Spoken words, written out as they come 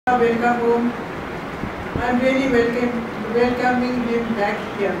Welcome home. I'm really welcoming him back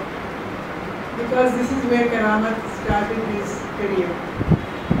here because this is where Karamat started his career.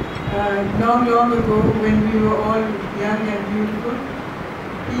 Long ago, when we were all young and beautiful,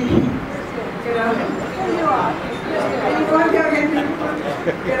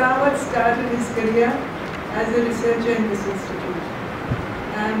 Karamat started his career as a researcher in this institute.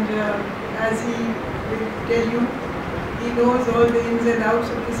 And as he will tell you, he knows all the ins and outs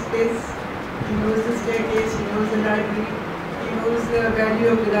of this place. He knows the staircase, he knows the library, he knows the value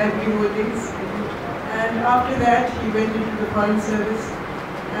of the library holdings. And after that, he went into the foreign service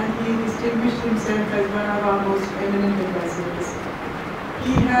and he distinguished himself as one of our most eminent ambassadors.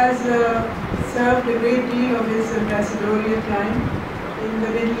 He has served a great deal of his ambassadorial time in the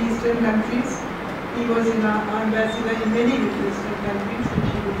Middle Eastern countries. He was an ambassador in many Middle Eastern countries, which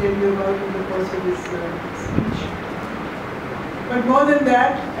he will tell you about in the course of his speech. But more than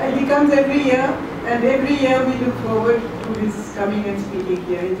that, he comes every year, and every year we look forward to his coming and speaking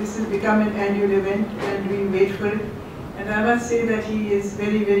here. This has become an annual event, and we wait for it. And I must say that he is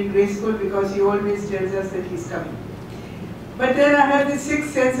very graceful because he always tells us that he's coming. But then I have this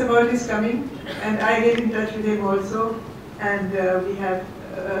sixth sense about his coming, and I get in touch with him also, and we have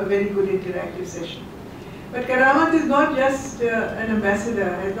a very good interactive session. But Karamat is not just an ambassador,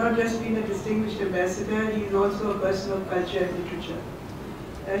 has not just been a distinguished ambassador, he is also a person of culture and literature.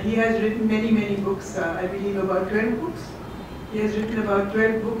 He has written many books, I believe about 12 books. He has written about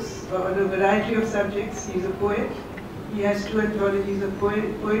 12 books on a variety of subjects. He is a poet. He has 2 anthologies of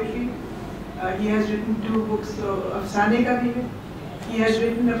poetry. He has written 2 books of Sane ka bhi. He has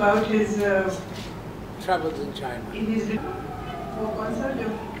written about his travels in China.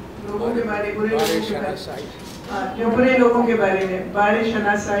 लोगों के बारे बुरे लोगों के बारे में बारे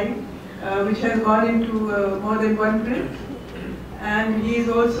शनासाई, which has gone into more than 1 print, and he is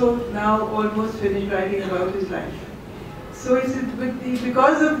also now almost finished writing about his life. So it's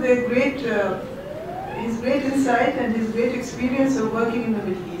because of the his great insight and his great experience of working in the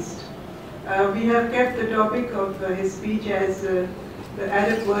Middle East, we have kept the topic of his speech as the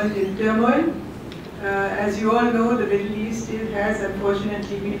Arab world in turmoil. As you all know, the Middle East has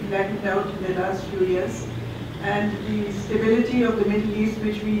unfortunately been flattened out in the last few years, and the stability of the Middle East,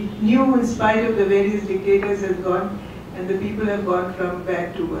 which we knew in spite of the various dictators, has gone, and the people have gone from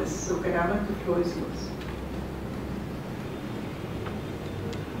bad to worse. So Karamat, the floor is yours.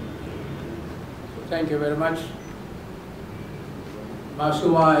 Thank you very much.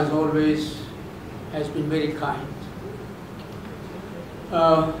 Masuma, as always, has been very kind.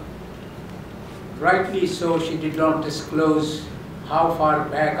 Rightly so, she did not disclose how far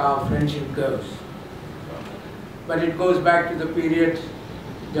back our friendship goes. But it goes back to the period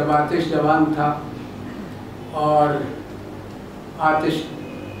jab Atish Jawan tha or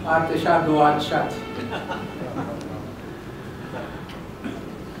Atisha do Atshat.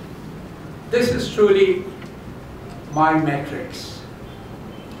 This is truly my matrix.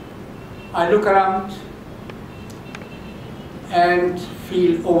 I look around and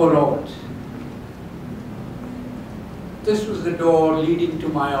feel overawed. This was the door leading to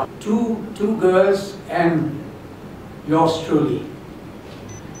my office. Two girls and yours truly.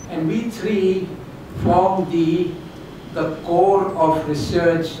 And we three formed the core of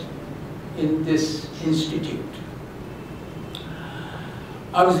research in this institute.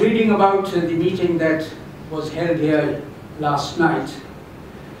 I was reading about the meeting that was held here last night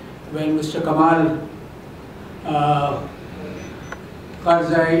when Mr. Kamal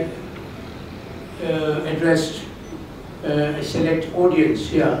Karzai addressed a select audience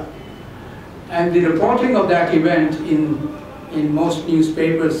here, and the reporting of that event in most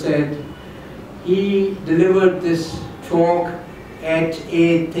newspapers said he delivered this talk at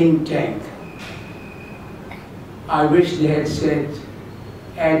a think tank. I wish they had said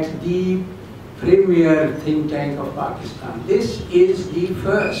at the premier think tank of Pakistan. This is the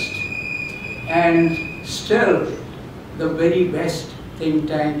first and still the very best think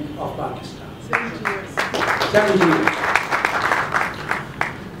tank of Pakistan. 70 years.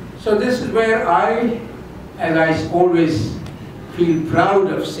 So this is where I, as I always feel proud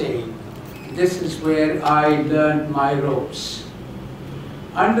of saying, this is where I learned my ropes.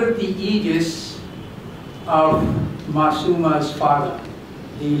 Under the aegis of Masuma's father,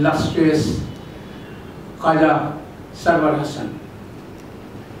 the illustrious Khaja Sarwar Hasan.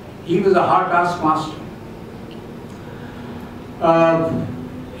 He was a hard-ass master.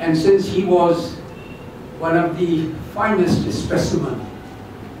 And since he was one of the finest specimens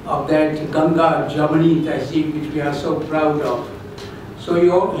of that Ganga Jamani Tehzeeb, which we are so proud of, so he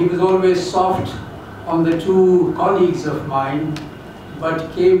was always soft on the 2 colleagues of mine,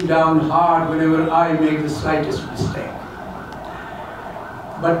 but came down hard whenever I made the slightest mistake.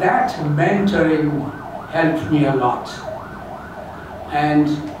 But that mentoring helped me a lot, and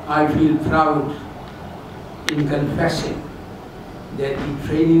I feel proud in confessing that the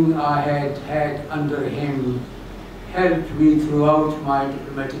training I had had under him helped me throughout my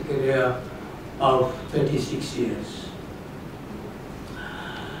diplomatic career of 36 years.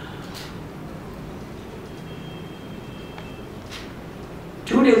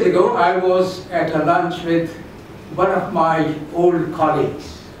 Two days ago, I was at a lunch with one of my old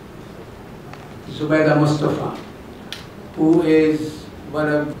colleagues, Zubaida Mustafa, who is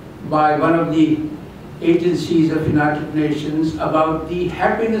by one of the agencies of United Nations about the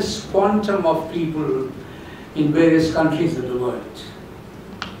happiness quantum of people in various countries of the world.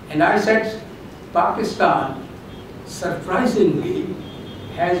 And I said, Pakistan, surprisingly,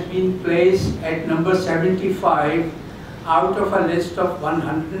 has been placed at number 75 out of a list of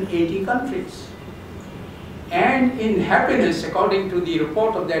 180 countries. And in happiness, according to the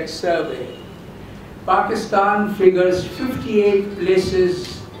report of that survey, Pakistan figures 58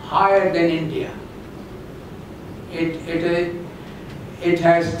 places higher than India. It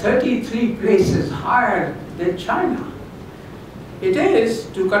has 33 places higher than China. It is,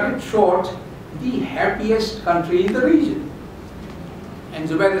 to cut it short, the happiest country in the region. And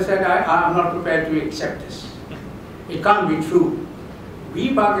Zubaida said, I'm not prepared to accept this. It can't be true.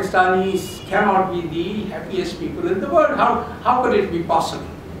 We Pakistanis cannot be the happiest people in the world. How could it be possible?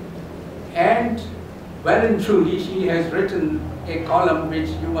 And well and truly, she has written a column which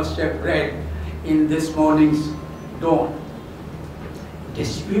you must have read in this morning's Dawn,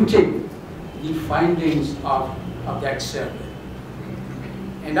 disputing the findings of that survey.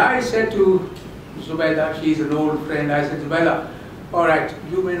 And I said to Zubaida, she's an old friend, I said, Zubaida, all right,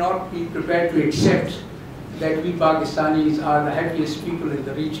 you may not be prepared to accept that we Pakistanis are the happiest people in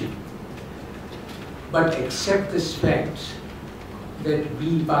the region, but accept this fact that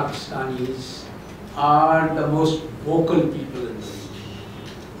we Pakistanis are the most vocal people in the region.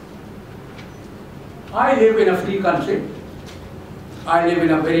 I live in a free country. I live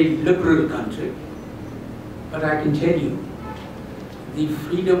in a very liberal country. But I can tell you, the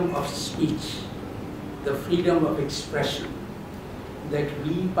freedom of speech, the freedom of expression that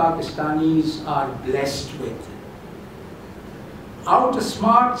we Pakistanis are blessed with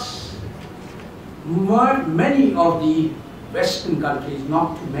outsmarts many of the Western countries,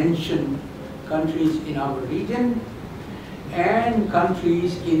 not to mention countries in our region and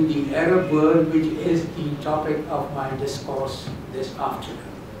countries in the Arab world, which is the topic of my discourse this afternoon.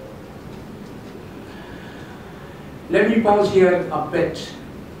 Let me pause here a bit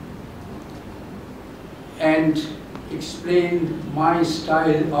and explain my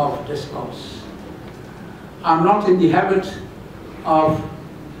style of discourse. I'm not in the habit of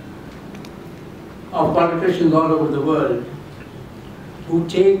politicians all over the world who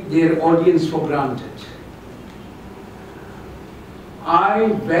take their audience for granted. I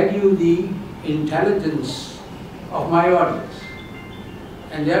value the intelligence of my audience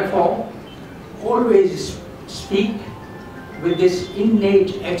and therefore always speak with this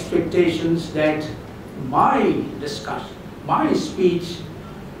innate expectations that my discussion, my speech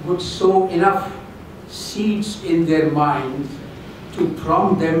would sow enough seeds in their minds to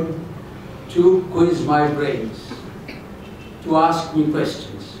prompt them to quiz my brains, to ask me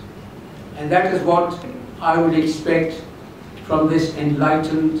questions. And that is what I would expect from this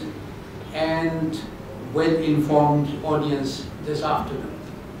enlightened and well-informed audience this afternoon.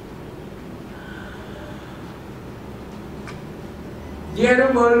 The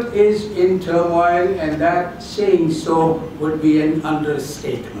Arab world is in turmoil, and that saying so would be an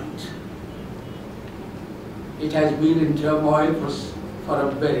understatement. It has been in turmoil for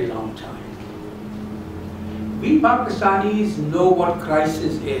a very long time. We Pakistanis know what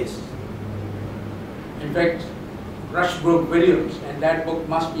crisis is. In fact, Rushbrook Williams, and that book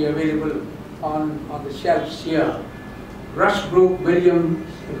must be available on the shelves here. Rushbrook Williams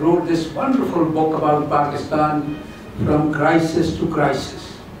wrote this wonderful book about Pakistan, From Crisis to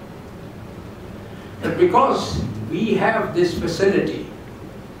Crisis. But because we have this facility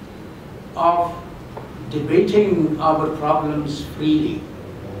of debating our problems freely,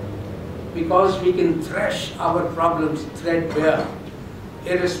 because we can thresh our problems threadbare,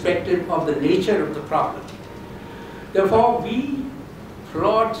 irrespective of the nature of the problem. Therefore, we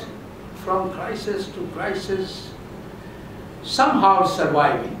plot from crisis to crisis, somehow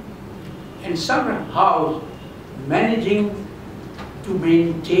surviving and somehow managing to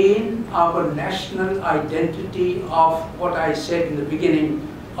maintain our national identity of what I said in the beginning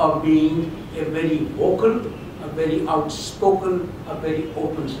of being a very vocal, a very outspoken, a very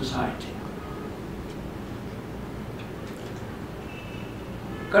open society.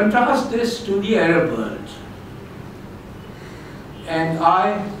 Contrast this to the Arab world. And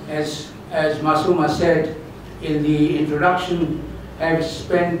I, as Masuma said in the introduction, have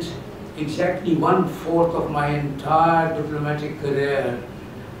spent exactly 1/4 of my entire diplomatic career,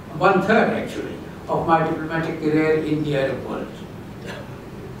 1/3 actually, of my diplomatic career in the Arab world.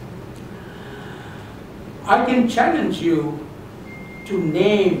 I can challenge you to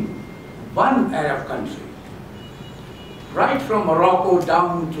name one Arab country, right from Morocco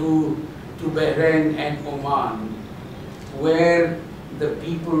down to Bahrain and Oman, where the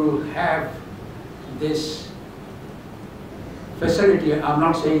people have this facility. I'm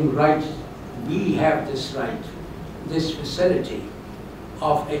not saying right, we have this right, this facility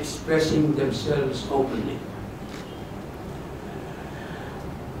of expressing themselves openly.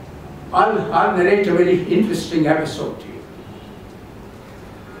 I'll narrate a very interesting episode to you.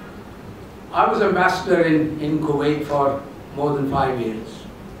 I was ambassador in Kuwait for more than 5 years.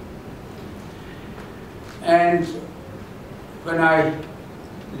 And when I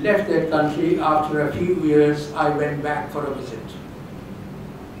left that country, after a few years, I went back for a visit.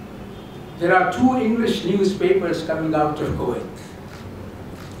 There are 2 English newspapers coming out of Kuwait.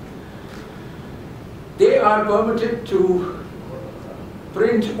 They are permitted to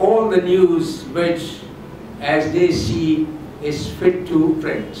print all the news which, as they see, is fit to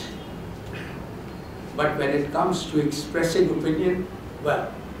print. But when it comes to expressing opinion, well,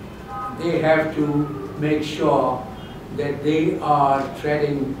 they have to make sure that they are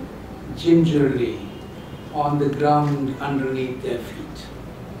treading gingerly on the ground underneath their feet.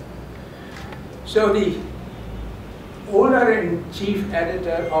 So the owner and chief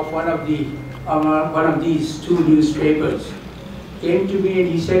editor of one of these 2 newspapers came to me and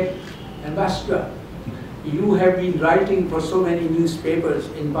he said, "Ambassador, you have been writing for so many newspapers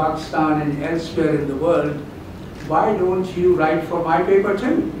in Pakistan and elsewhere in the world. Why don't you write for my paper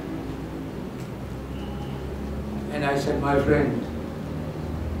too?" And I said, "My friend,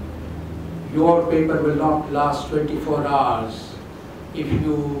 your paper will not last 24 hours if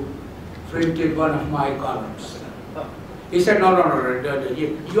you printed one of my columns." He said, no,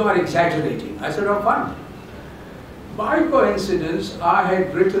 you are exaggerating. I said, "Oh, fine." By coincidence, I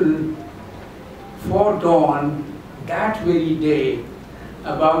had written for Dawn that very day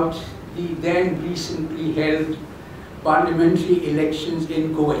about the then recently held parliamentary elections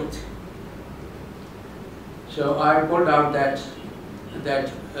in Kuwait. So I pulled out that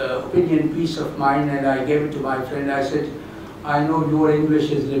opinion piece of mine and I gave it to my friend. I said, "I know your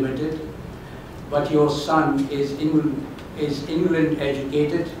English is limited, but your son is England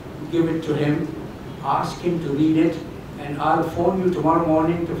educated. Give it to him, ask him to read it, and I'll phone you tomorrow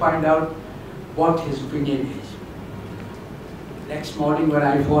morning to find out what his opinion is." Next morning when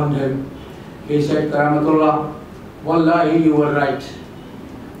I phoned him, he said, "Karamatullah, wallahi, you were right.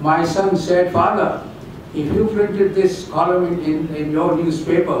 My son said, 'Father, if you printed this column in your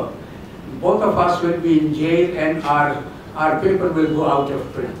newspaper, both of us will be in jail and our paper will go out of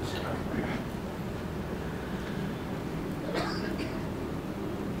print.'"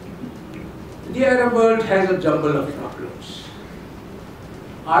 The Arab world has a jumble of problems.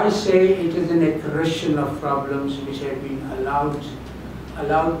 I say it is an accretion of problems which have been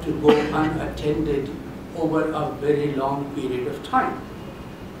allowed to go unattended over a very long period of time.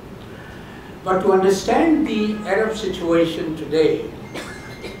 But to understand the Arab situation today,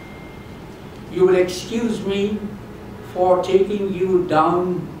 you will excuse me for taking you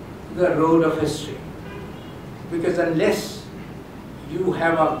down the road of history. Because unless you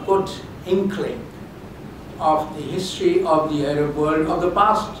have a good inkling of the history of the Arab world of the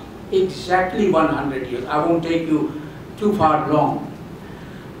past exactly 100 years, I won't take you too far long.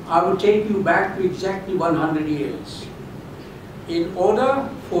 I will take you back to exactly 100 years. In order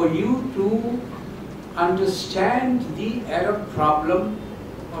for you to understand the Arab problem,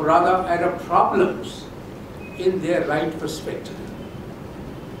 or rather Arab problems in their right perspective.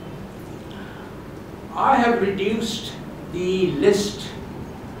 I have reduced the list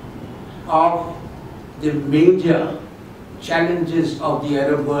of the major challenges of the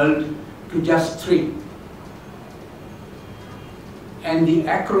Arab world to just 3. And the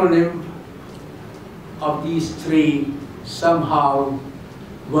acronym of these 3 somehow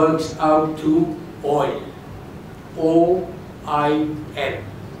works out to OIL. O-I-L.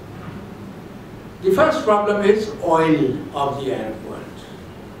 The first problem is oil of the Arab world.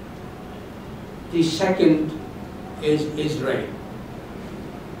 The second is Israel.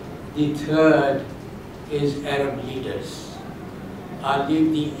 The third is Arab leaders. I'll leave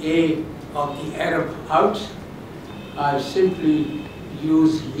the A of the Arab out I've simply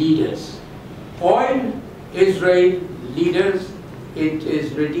used leaders. Oil, Israel, leaders, it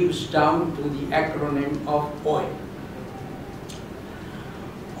is reduced down to the acronym of oil.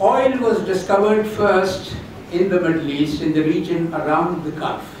 Oil was discovered first in the Middle East, in the region around the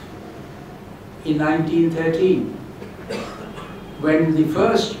Gulf, in 1913, when the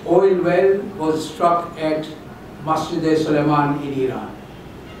first oil well was struck at Masjid-e-Sulaiman in Iran.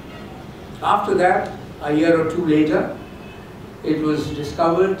 After that, a year or two later, it was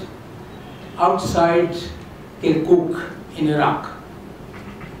discovered outside Kirkuk in Iraq.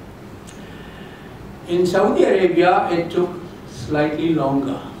 In Saudi Arabia, it took slightly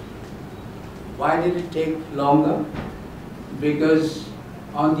longer. Why did it take longer? Because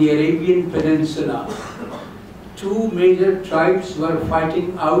on the Arabian Peninsula, two major tribes were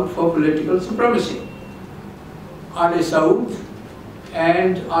fighting out for political supremacy. Al Saud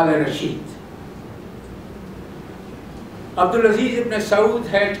and Al Rashid. Abdulaziz ibn Saud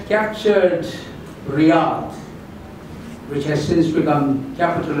had captured Riyadh, which has since become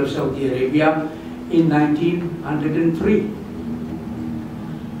capital of Saudi Arabia, in 1903.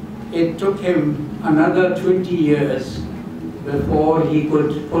 It took him another 20 years before he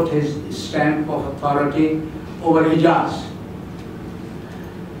could put his stamp of authority over Hijaz.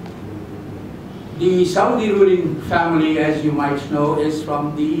 The Saudi ruling family, as you might know, is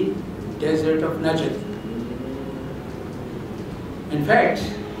from the desert of Najd. In fact,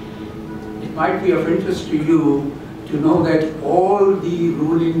 it might be of interest to you to know that all the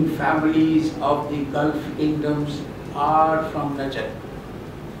ruling families of the Gulf kingdoms are from Najd.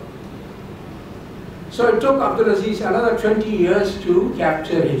 So it took Abdulaziz another 20 years to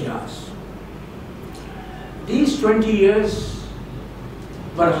capture Hijaz. These 20 years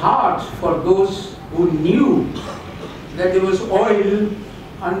were hard for those who knew that there was oil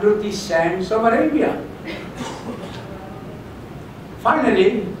under the sands of Arabia.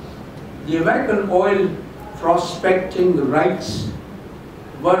 Finally, the American oil prospecting rights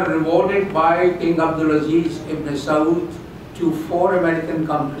were rewarded by King Abdulaziz ibn Saud to 4 American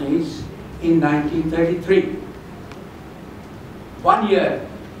companies in 1933, 1 year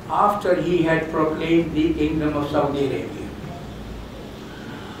after he had proclaimed the Kingdom of Saudi Arabia.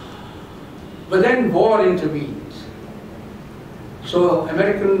 But then war intervened. So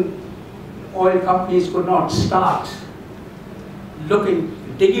American oil companies could not start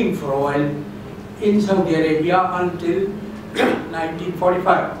digging for oil in Saudi Arabia until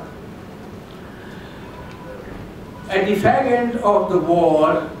 1945. At the fag end of the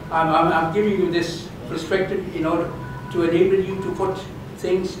war, I'm giving you this perspective in order to enable you to put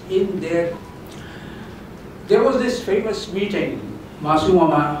things in there. There was this famous meeting,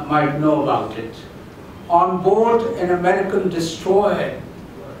 Masuma might know about it, on board an American destroyer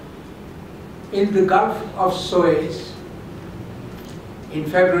in the Gulf of Suez in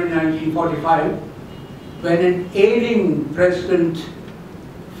February 1945, when an ailing President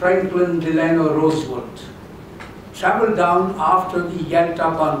Franklin Delano Roosevelt traveled down after the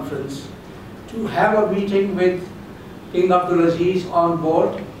Yalta conference to have a meeting with King Abdulaziz on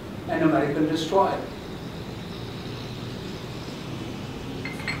board an American destroyer.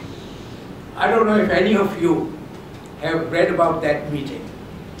 I don't know if any of you have read about that meeting,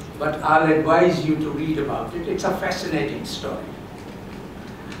 but I'll advise you to read about it. It's a fascinating story.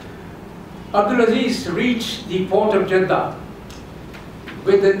 Abdulaziz reached the port of Jeddah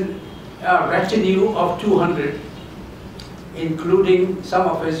with a retinue of 200, including some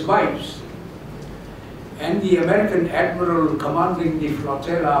of his wives. And the American admiral commanding the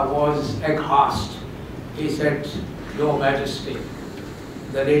flotilla was aghast. He said, "Your Majesty,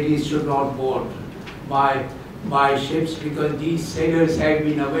 the ladies should not board my ships because these sailors have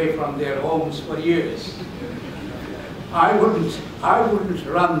been away from their homes for years. I wouldn't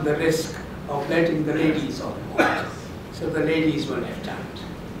run the risk of letting the ladies on board." So the ladies were left out.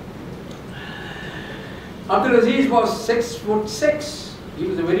 Abdulaziz was 6'6". He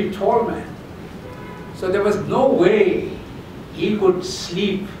was a very tall man. So there was no way he could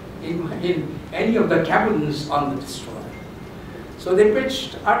sleep in any of the cabins on the destroyer. So they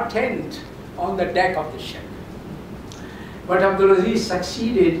pitched a tent on the deck of the ship. But Abdulaziz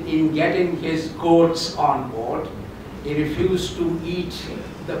succeeded in getting his goats on board. He refused to eat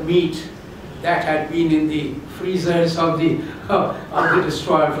the meat that had been in the freezers of the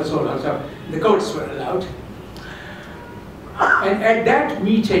destroyer for so long. So the goats were allowed. And at that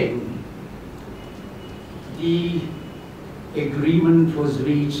meeting, the agreement was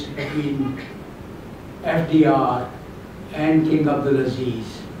reached between FDR and King Abdulaziz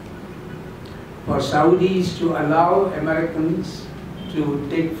for Saudis to allow Americans to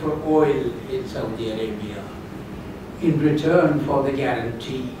dig for oil in Saudi Arabia. in return for the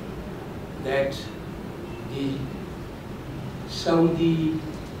guarantee that the Saudi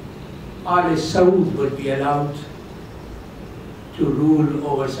Al Saud would be allowed to rule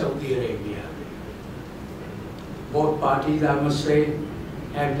over Saudi Arabia. Both parties, I must say,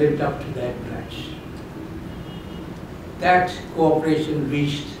 have lived up to that pledge. That cooperation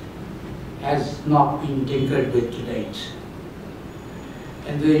reached has not been tinkered with to date.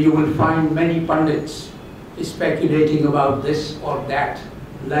 And you will find many pundits speculating about this or that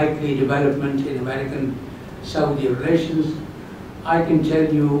likely development in American-Saudi relations. I can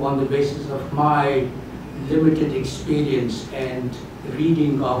tell you on the basis of my limited experience and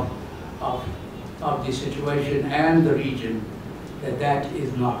reading of the situation and the region that that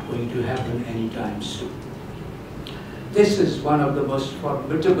is not going to happen anytime soon. This is one of the most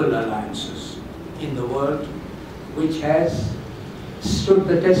formidable alliances in the world, which has stood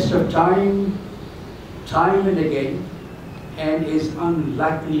the test of time and again, and is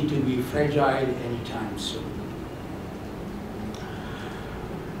unlikely to be fragile anytime soon.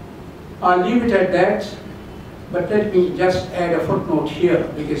 I'll leave it at that, but let me just add a footnote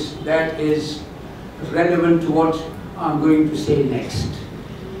here, because that is relevant to what I'm going to say next.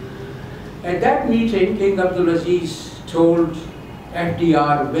 At that meeting, King Abdulaziz told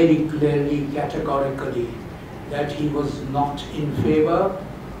FDR very clearly, categorically, that he was not in favor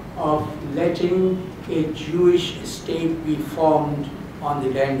of letting a Jewish state be formed on the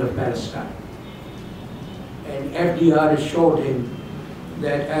land of Palestine. And FDR assured him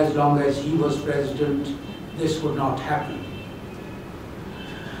that as long as he was president, this would not happen.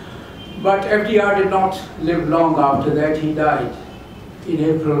 But FDR did not live long after that. He died in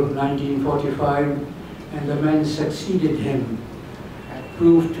April 1945, and the man succeeded him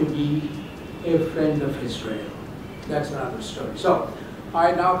proved to be a friend of Israel. That's another story. So,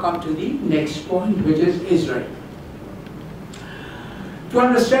 I now come to the next point, which is Israel. To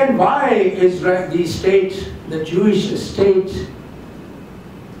understand why Israel, the Jewish state,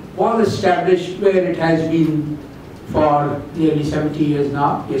 was established where it has been for nearly 70 years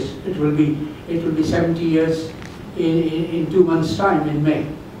now. Yes, it will be 70 years in 2 months' time, in May.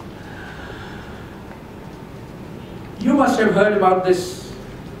 You must have heard about this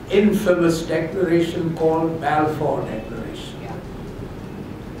infamous declaration called Balfour Declaration.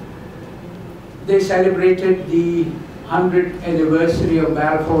 They celebrated the 100th anniversary of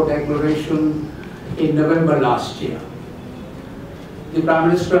Balfour Declaration in November last year. The Prime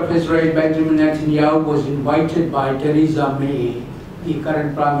Minister of Israel, Benjamin Netanyahu, was invited by Theresa May, the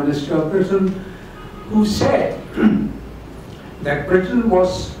current Prime Minister of Britain, who said that Britain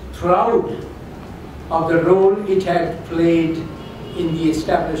was proud of the role it had played in the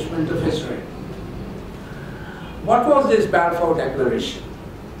establishment of Israel. What was this Balfour Declaration?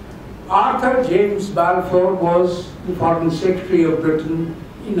 Arthur James Balfour was the Foreign Secretary of Britain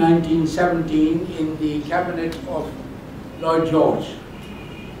in 1917 in the cabinet of Lloyd George.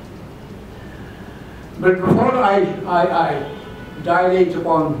 But before I dilate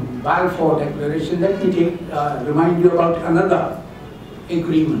upon Balfour Declaration, let me remind you about another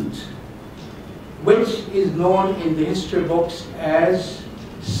agreement, which is known in the history books as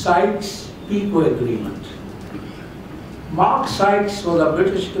Sykes-Picot Agreement. Mark Sykes was a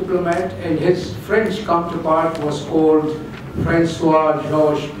British diplomat, and his French counterpart was called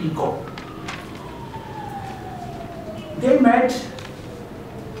Francois-Georges Picot. They met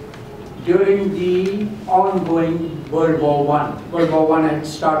during the ongoing World War I. World War I had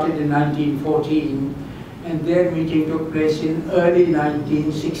started in 1914, and their meeting took place in early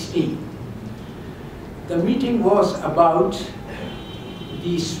 1916. The meeting was about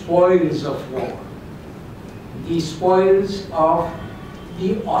the spoils of war, the spoils of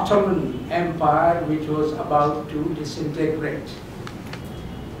the Ottoman Empire, which was about to disintegrate.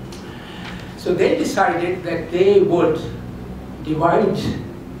 So they decided that they would divide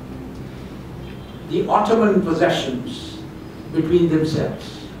the Ottoman possessions between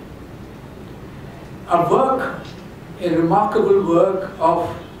themselves. A remarkable work of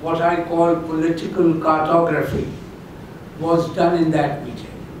what I call political cartography was done in that meeting.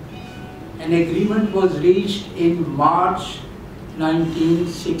 An agreement was reached in March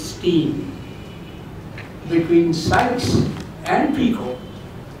 1916 between Sykes and Picot,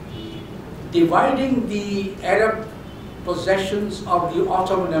 dividing the Arab possessions of the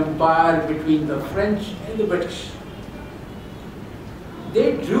Ottoman Empire between the French and the British.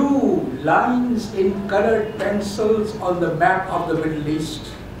 They drew lines in colored pencils on the map of the Middle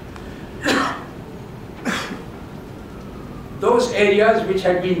East. Those areas which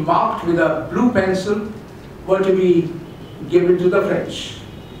had been marked with a blue pencil were to be given to the French.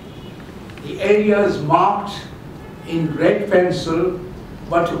 The areas marked in red pencil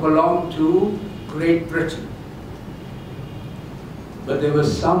were to belong to Great Britain. But there were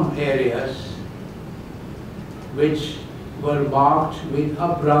some areas which were marked with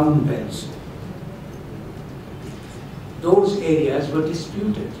a brown pencil. Those areas were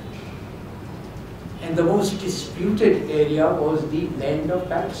disputed. And the most disputed area was the land of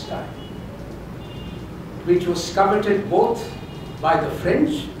Palestine, which was coveted both by the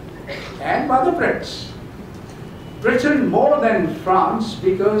French and by the Brits. Britain more than France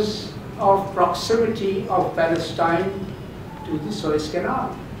because of proximity of Palestine to the Suez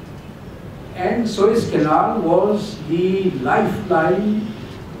Canal. And Suez Canal was the lifeline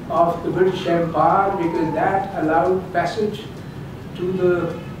of the British Empire because that allowed passage to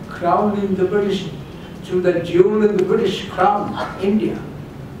the crown in the British, to the jewel in the British crown, India.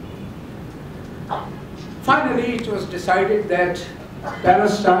 Finally, it was decided that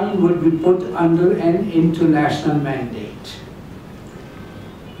Palestine would be put under an international mandate.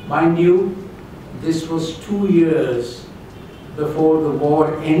 Mind you, this was 2 years before the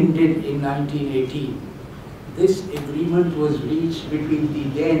war ended in 1918. This agreement was reached between the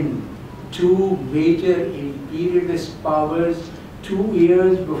then two major imperialist powers 2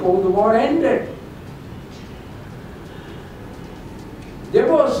 years before the war ended.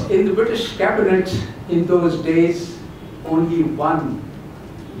 There was in the British cabinet in those days only one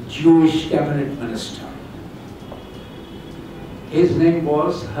Jewish cabinet minister. His name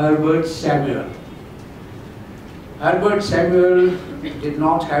was Herbert Samuel. Herbert Samuel did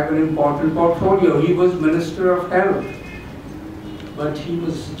not have an important portfolio. He was Minister of Health, but he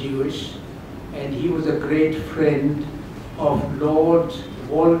was Jewish and he was a great friend of Lord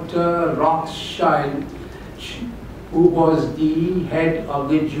Walter Rothschild, who was the head of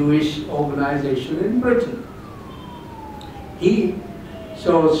the Jewish organization in Britain.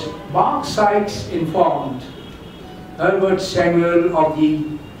 So Mark Sykes informed Herbert Samuel of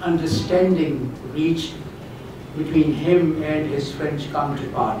the understanding reached between him and his French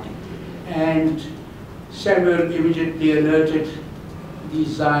counterpart. And Samuel immediately alerted the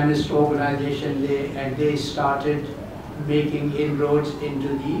Zionist organization and they started making inroads into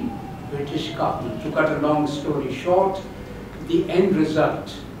the British government. To cut a long story short, the end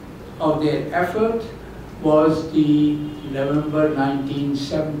result of their effort was the November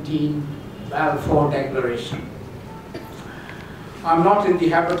 1917 Balfour Declaration. I'm not in the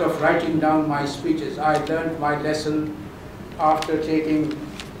habit of writing down my speeches. I learned my lesson after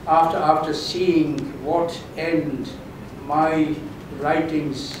seeing what end my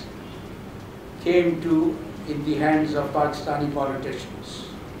writings came to in the hands of Pakistani politicians.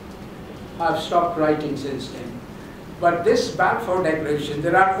 I've stopped writing since then. But this Balfour Declaration,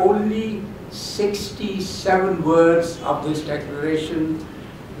 there are only 67 words of this declaration,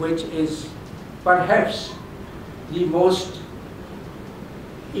 which is perhaps the most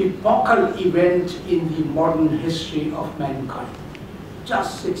epochal event in the modern history of mankind.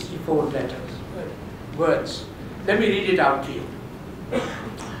 Just 64 words. Let me read it out to you.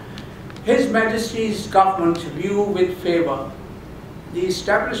 His Majesty's government view with favor the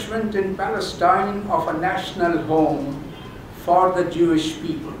establishment in Palestine of a national home for the Jewish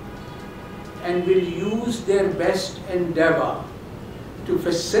people and will use their best endeavor to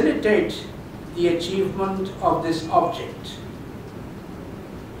facilitate the achievement of this object.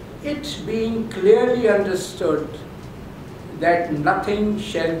 It being clearly understood that nothing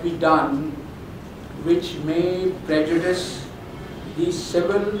shall be done which may prejudice the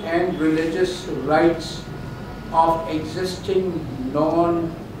civil and religious rights of existing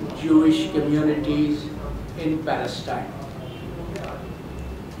non-Jewish communities in Palestine.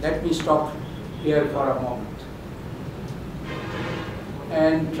 Let me stop here for a moment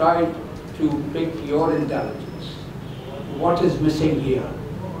and try to pick your intelligence. What is missing here?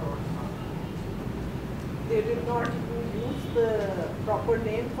 They did not use the proper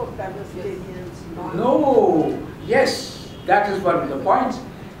name for Palestinians. No, yes, that is one of the points.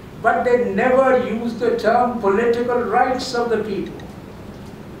 But they never used the term political rights of the people.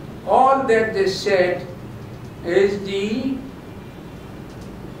 All that they said is the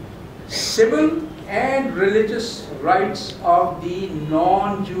civil and religious rights of the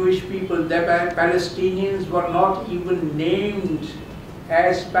non-Jewish people. The Palestinians were not even named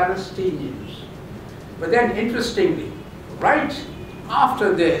as Palestinians. But then interestingly, right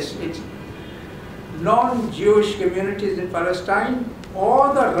after this, it's non-Jewish communities in Palestine,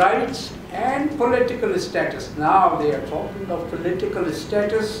 all the rights and political status. Now they are talking of political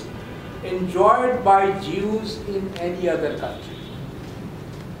status enjoyed by Jews in any other country.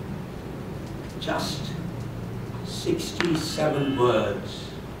 Just 67 words.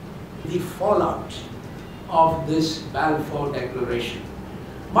 The fallout of this Balfour Declaration.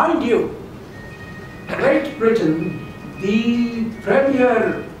 Mind you, Great Britain, the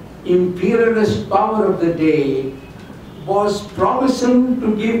premier imperialist power of the day, was promising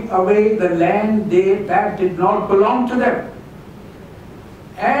to give away the land that did not belong to them,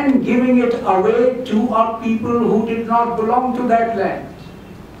 and giving it away to a people who did not belong to that land.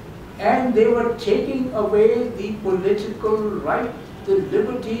 And they were taking away the political right, the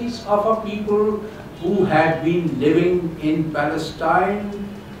liberties of a people who had been living in Palestine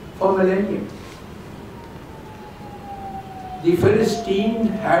for millennia. The Philistines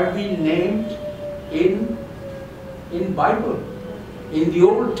have been named in Bible. In the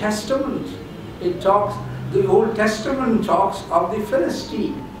Old Testament, the Old Testament talks of the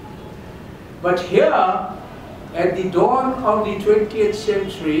Philistine. But here, at the dawn of the 20th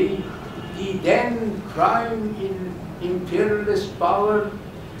century, the then crime in imperialist power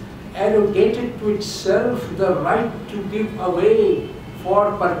arrogated to itself the right to give away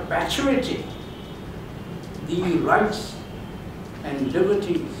for perpetuity the rights and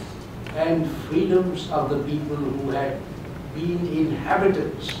liberties and freedoms of the people who had been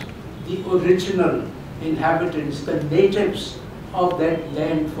inhabitants, the original inhabitants, the natives of that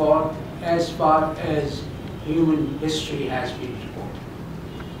land for as far as human history has been recorded.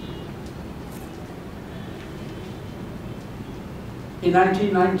 In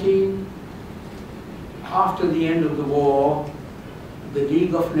 1919, after the end of the war, the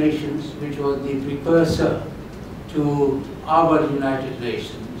League of Nations, which was the precursor to our United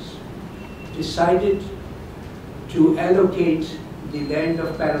Nations, decided to allocate the land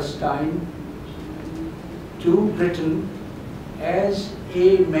of Palestine to Britain as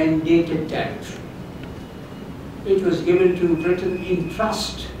a mandated territory. It was given to Britain in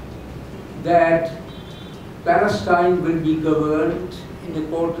trust that Palestine will be governed in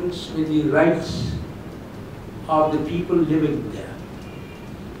accordance with the rights of the people living there.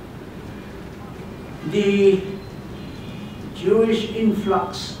 The Jewish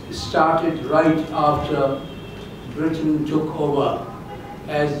influx started right after Britain took over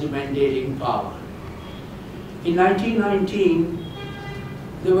as the mandating power. In 1919,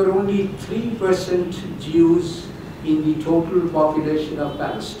 there were only 3% Jews in the total population of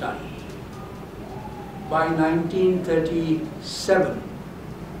Palestine. By 1937,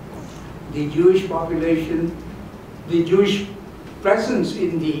 the Jewish population, the Jewish presence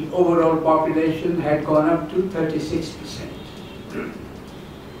in the overall population had gone up to 36%.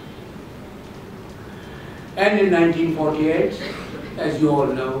 And in 1948, as you all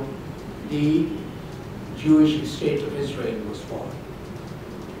know, the Jewish state of Israel was born.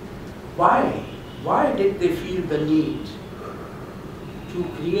 Why? Why did they feel the need to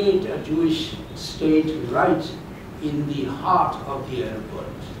create a Jewish state right in the heart of the Arab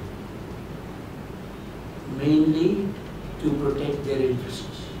world? Mainly to protect their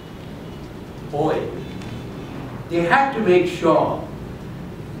interests. Oil. They had to make sure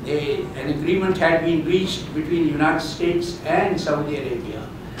an agreement had been reached between the United States and Saudi Arabia.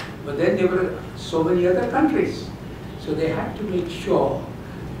 But then there were so many other countries. So they had to make sure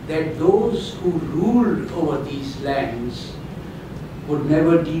that those who ruled over these lands would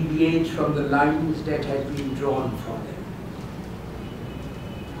never deviate from the lines that had been drawn for them.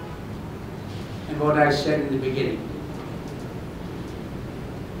 And what I said in the beginning,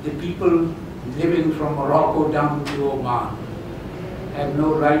 the people living from Morocco down to Oman have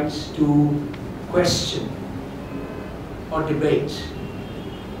no rights to question or debate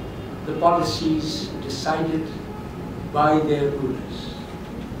the policies decided by their rulers.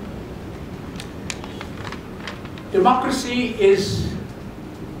 Democracy is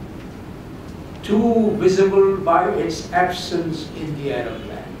too visible by its absence in the Arab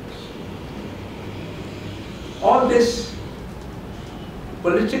lands. All this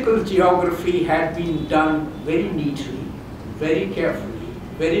political geography had been done very neatly, very carefully,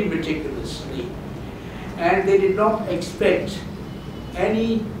 very meticulously, and they did not expect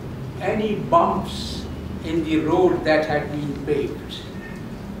any bumps in the road that had been paved.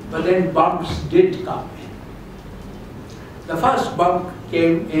 But then bumps did come in. The first bump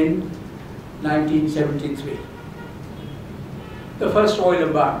came in 1973, the first oil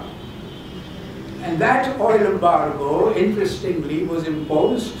embargo. And that oil embargo, interestingly, was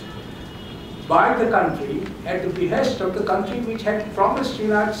imposed by the country at the behest of the country which had promised the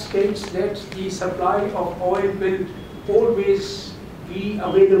United States that the supply of oil will always be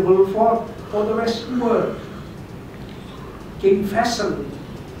available for the Western world. King Faisal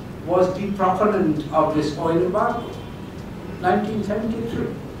was the proponent of this oil embargo, 1973.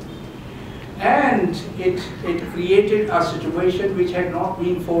 And it created a situation which had not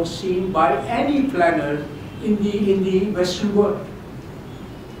been foreseen by any planner in the Western world.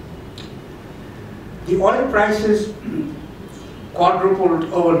 The oil prices quadrupled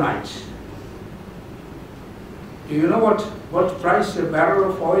overnight. Do you know what price a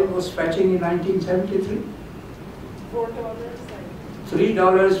barrel of oil was fetching in 1973?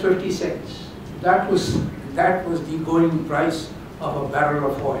 $3.50. That was the going price of a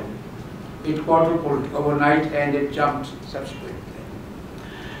barrel of oil. It quadrupled overnight and it jumped subsequently.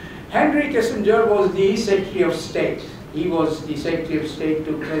 Henry Kissinger was the Secretary of State. He was the Secretary of State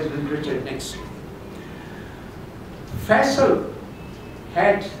to President Richard Nixon. Faisal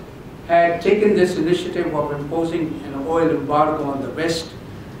had taken this initiative of imposing an oil embargo on the West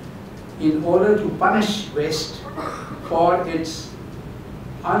in order to punish West for its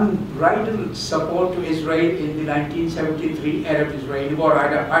unbridled support to Israel in the 1973 Arab-Israeli war.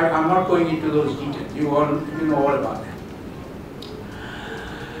 I'm not going into those details. You know all about that.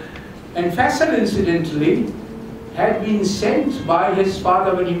 And Faisal, incidentally, had been sent by his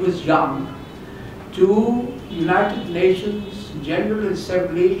father when he was young to United Nations General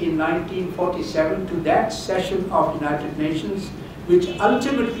Assembly in 1947, to that session of United Nations, which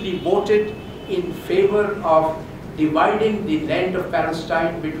ultimately voted in favor of dividing the land of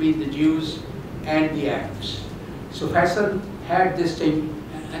Palestine between the Jews and the Arabs. So Faisal had this thing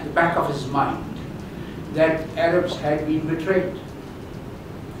at the back of his mind, that Arabs had been betrayed.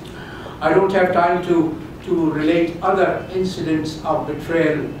 I don't have time to relate other incidents of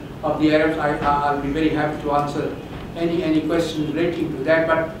betrayal of the Arabs. I'll be very happy to answer any questions relating to that,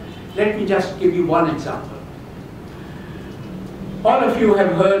 but let me just give you one example. All of you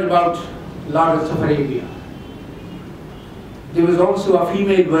have heard about Lawrence of Arabia. There was also a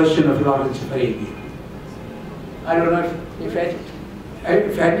female version of Lawrence of Arabia. I don't know if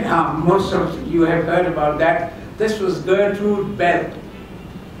most of you have heard about that. This was Gertrude Bell,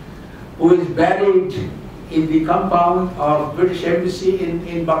 who is buried in the compound of British Embassy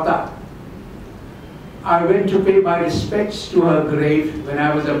in Baghdad. I went to pay my respects to her grave when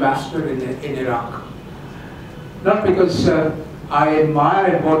I was ambassador in Iraq. Not because I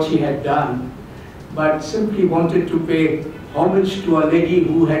admired what she had done, but simply wanted to pay homage to a lady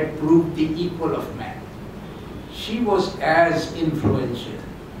who had proved the equal of man. She was as influential,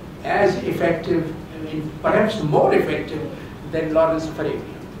 as effective, perhaps more effective than Lawrence of Arabia.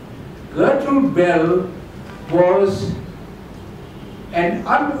 Gertrude Bell was an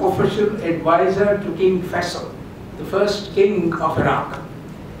unofficial advisor to King Faisal, the first king of Iraq.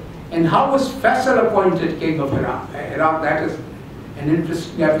 And how was Faisal appointed king of Iraq? That is an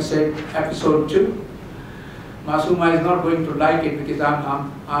interesting episode too. Masuma is not going to like it because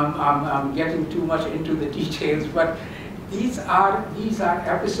I'm getting too much into the details, but these are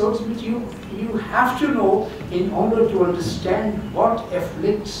episodes which you have to know in order to understand what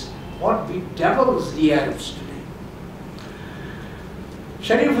afflicts, what bedevils the Arabs today.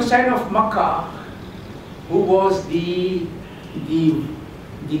 Sharif Hussain of Makkah, who was the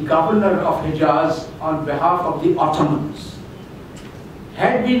governor of Hijaz on behalf of the Ottomans,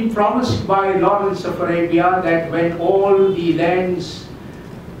 had been promised by Lawrence of Arabia that when all the lands,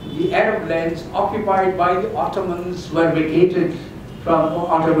 the Arab lands occupied by the Ottomans were vacated from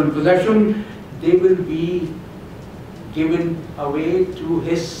Ottoman possession, they will be given away to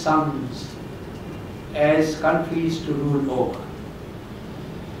his sons as countries to rule over.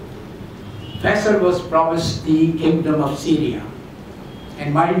 Faisal was promised the kingdom of Syria.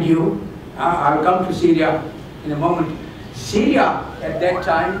 And mind you, I'll come to Syria in a moment. Syria at that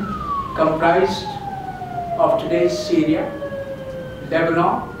time comprised of today's Syria,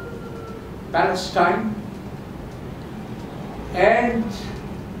 Lebanon, Palestine, and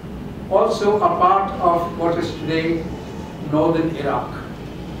also a part of what is today northern Iraq.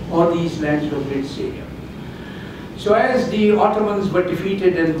 All these lands were Great Syria. So as the Ottomans were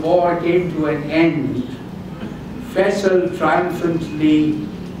defeated and war came to an end, Faisal triumphantly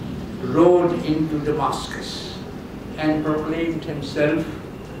rode into Damascus and proclaimed himself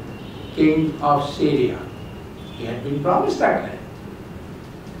king of Syria. He had been promised that land.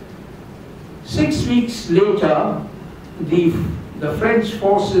 6 weeks later, the French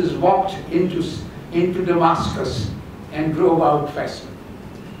forces walked into Damascus and drove out Faisal.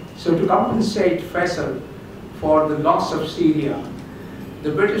 So to compensate Faisal for the loss of Syria,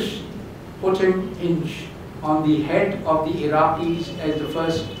 the British put him on the head of the Iraqis as the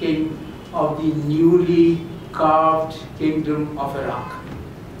first king of the newly carved kingdom of Iraq.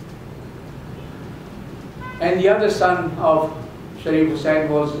 And the other son of Sharif Hussain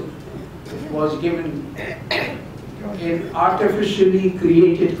was given an artificially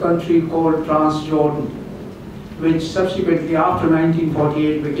created country called Transjordan, which subsequently after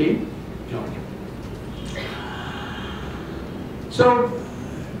 1948 became Jordan. So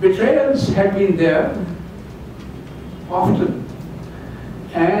betrayals have been there often,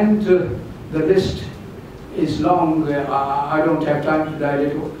 and the list is long. I don't have time to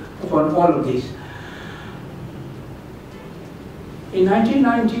dilate upon all of these. In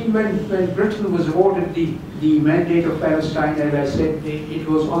 1919, when Britain was awarded the mandate of Palestine, as I said, it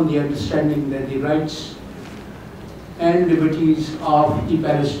was on the understanding that the rights and liberties of the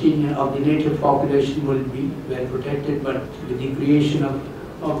Palestinian, of the native population will be well protected, but with the creation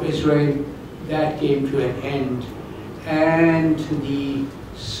of Israel, that came to an end. And the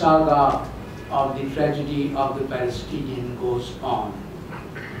saga of the tragedy of the Palestinian goes on.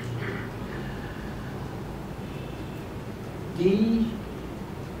 The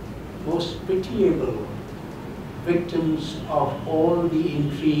most pitiable victims of all the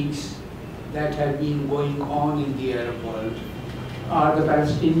intrigues that have been going on in the Arab world are the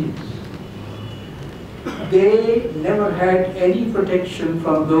Palestinians. They never had any protection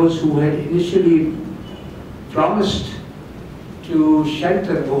from those who had initially promised to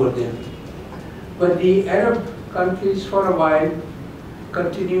shelter over them. But the Arab countries for a while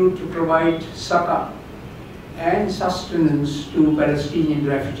continued to provide succor and sustenance to Palestinian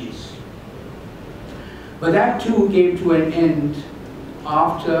refugees. But that too came to an end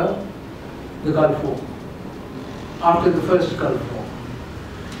after the Gulf War, after the first Gulf War,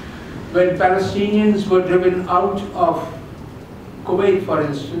 when Palestinians were driven out of Kuwait, for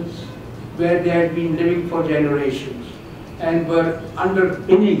instance, where they had been living for generations and were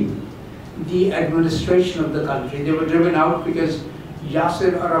underpinning the administration of the country. They were driven out because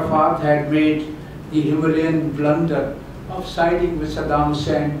Yasser Arafat had made the Himalayan blunder of siding with Saddam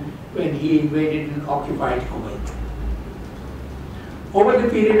Hussein when he invaded and occupied Kuwait. Over the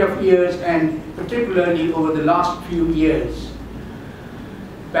period of years, and particularly over the last few years,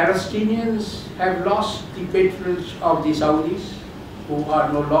 Palestinians have lost the patronage of the Saudis, who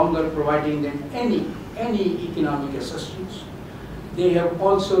are no longer providing them any economic assistance. They have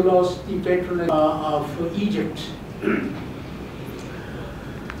also lost the patronage of Egypt.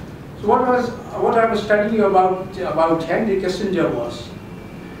 So what I was telling you about Henry Kissinger was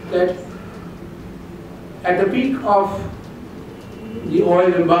that at the peak of the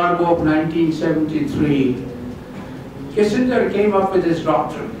oil embargo of 1973, Kissinger came up with his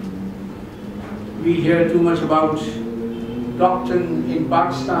doctrine. We hear too much about doctrine in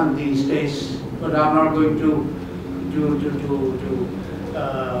Pakistan these days, but I'm not going to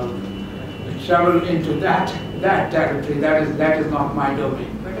travel into that territory. That is not my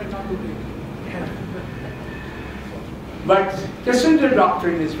domain. But Kissinger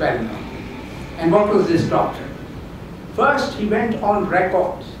doctrine is well known. And what was this doctrine? First, he went on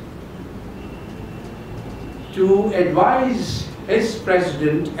record to advise his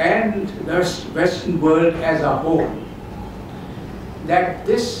president and the Western world as a whole that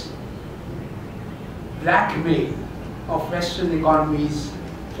this blackmail of Western economies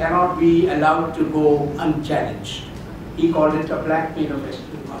cannot be allowed to go unchallenged. He called it a blackmail of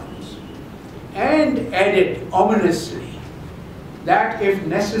Western economies. And added ominously that if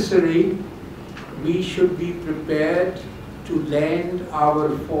necessary, we should be prepared to land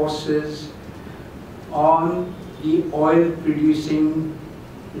our forces on the oil-producing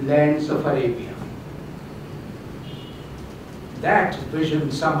lands of Arabia. That vision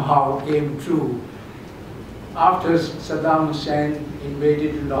somehow came true after Saddam Hussein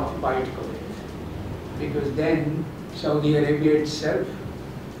invaded and occupied Kuwait, because then Saudi Arabia itself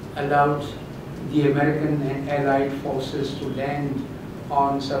allowed the American and Allied forces to land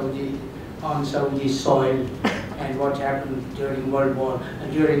on Saudi soil, and what happened during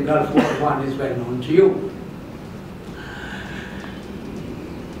during Gulf War I is well known to you.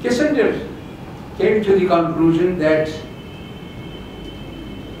 Kissinger came to the conclusion that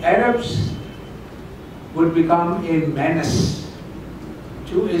Arabs would become a menace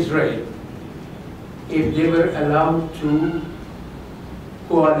to Israel if they were allowed to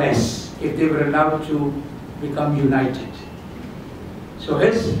coalesce, if they were allowed to become united. So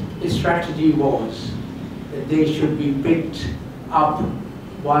his strategy was that they should be picked up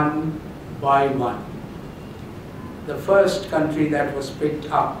one by one. The first country that was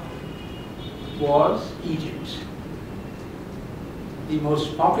picked up was Egypt. The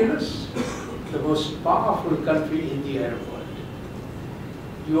most populous, the most powerful country in the Arab world.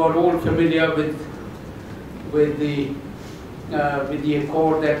 You are all familiar with the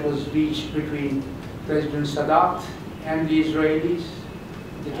accord that was reached between President Sadat and the Israelis,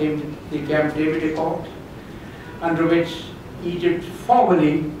 the Camp David Accord, under which Egypt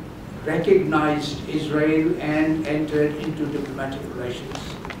formally recognized Israel and entered into diplomatic relations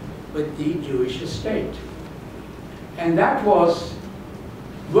with the Jewish state. And that was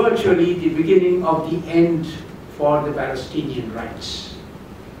virtually the beginning of the end for the Palestinian rights.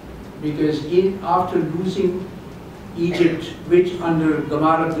 Because after losing Egypt, which under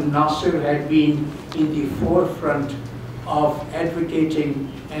Gamal Abdel Nasser had been in the forefront of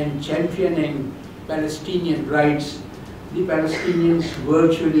advocating and championing Palestinian rights, the Palestinians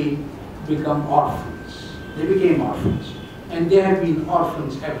virtually become orphans. They became orphans, and they have been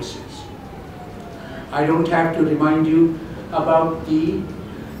orphans ever since. I don't have to remind you about the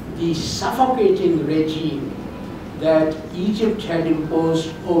suffocating regime that Egypt had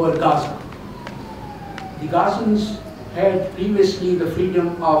imposed over Gaza. The Gazans had previously the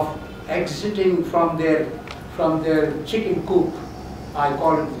freedom of exiting from their chicken coop. I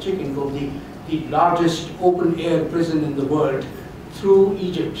call it the chicken coop, the largest open-air prison in the world, through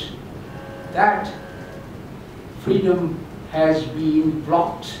Egypt. That freedom has been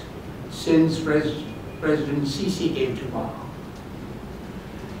blocked since President Sisi came to power.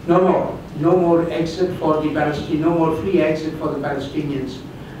 No more exit for the Palestinians, no more free exit for the Palestinians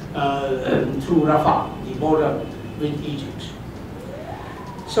through Rafah, the border with Egypt.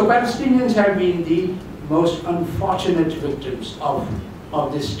 So Palestinians have been the most unfortunate victims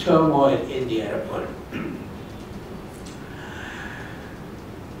of this turmoil in the Arab world.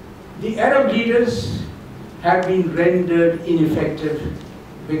 The Arab leaders have been rendered ineffective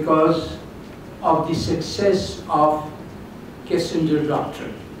because of the success of Kissinger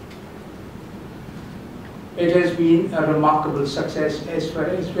doctrine. It has been a remarkable success as far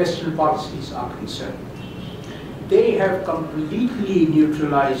as Western policies are concerned. They have completely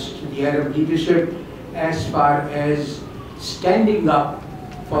neutralized the Arab leadership as far as standing up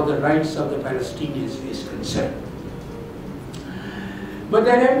for the rights of the Palestinians is concerned. But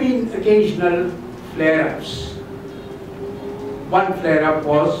there have been occasional flare-ups. One flare-up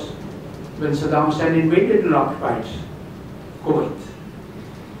was when Saddam Hussein invaded and occupied Kuwait.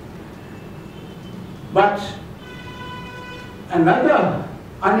 But another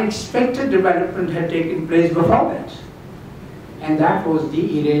unexpected development had taken place before that, and that was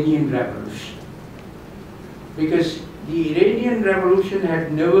the Iranian Revolution. Because the Iranian Revolution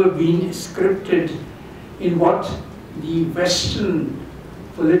had never been scripted in what the Western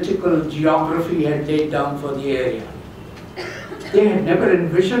political geography had laid down for the area. They had never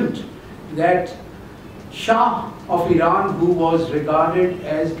envisioned that Shah of Iran, who was regarded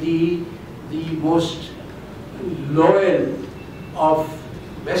as the most loyal of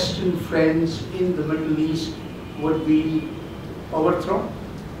Western friends in the Middle East, would be overthrown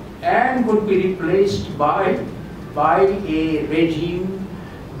and would be replaced by a regime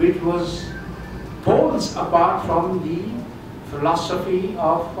which was poles apart from the philosophy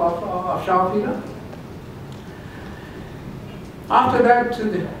of Shah of Iran. After that,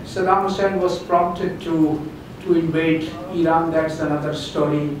 Saddam Hussein was prompted to invade Iran. That's another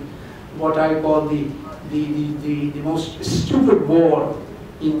story. What I call the most stupid war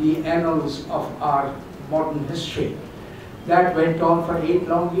in the annals of our modern history. That went on for 8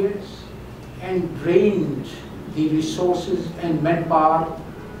 long years and drained the resources and manpower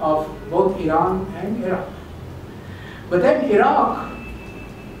of both Iran and Iraq. But then Iraq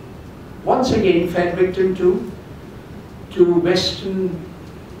once again fell victim to Western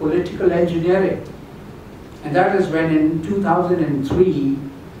political engineering. And that is when in 2003,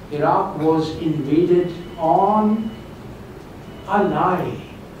 Iraq was invaded on a lie.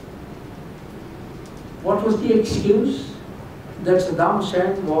 What was the excuse? That Saddam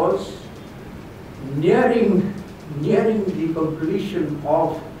Hussein was nearing the completion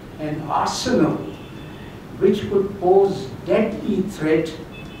of an arsenal which could pose deadly threat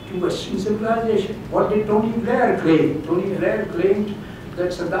to Western civilization. What did Tony Blair claim? Tony Blair claimed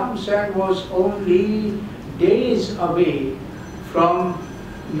that Saddam Hussein was only days away from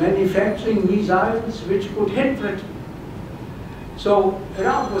manufacturing missiles which could hit Britain. So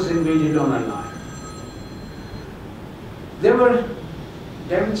Iraq was invaded on a lie. There were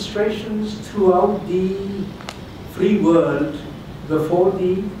demonstrations throughout the free world before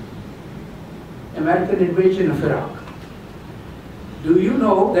the American invasion of Iraq. Do you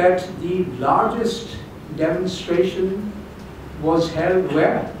know that the largest demonstration was held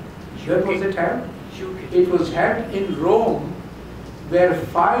where? Where was it held? It was held in Rome, where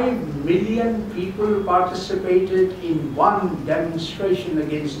 5 million people participated in one demonstration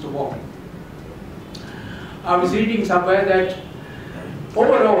against the war. I was reading somewhere that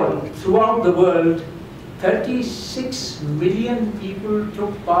overall, throughout the world, 36 million people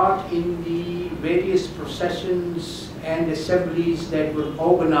took part in the various processions and assemblies that were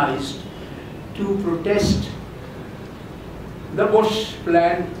organized to protest the Bush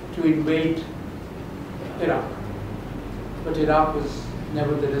plan to invade Iraq. but Iraq was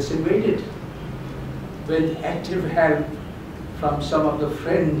nevertheless invaded with active help from some of the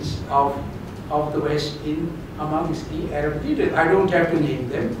friends of the West amongst the Arab leaders. I don't have to name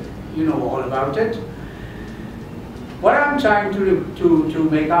them, you know all about it. What I'm trying to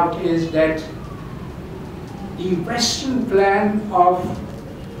make out is that the Western plan of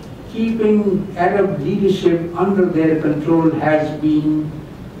keeping Arab leadership under their control has been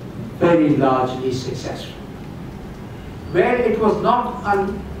very largely successful. Where it was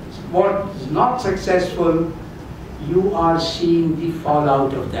not successful, you are seeing the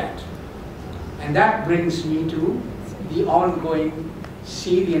fallout of that. And that brings me to the ongoing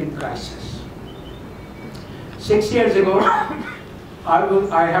Syrian crisis. 6 years ago,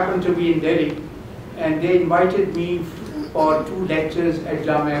 I happened to be in Delhi, and they invited me for 2 lectures at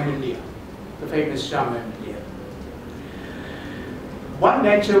Jamia Millia, the famous Jamia Millia. One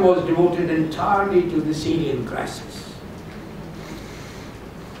lecture was devoted entirely to the Syrian crisis.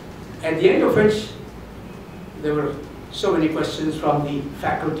 At the end of which, there were so many questions from the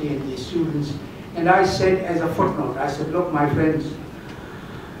faculty and the students, and I said as a footnote, I said, look, my friends,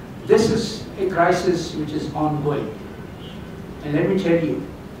 this is a crisis which is ongoing. And let me tell you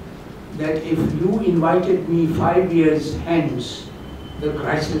that if you invited me 5 years hence, the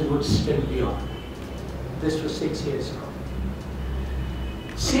crisis would still be on. This was 6 years ago.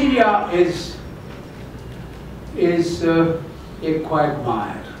 Syria is a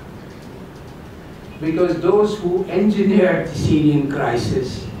quagmire, because those who engineered the Syrian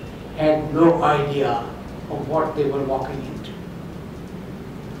crisis had no idea of what they were walking into.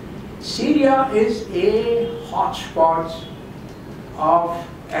 Syria is a hodgepodge of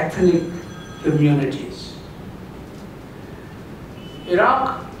ethnic communities.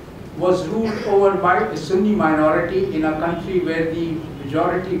 Iraq was ruled over by a Sunni minority in a country where the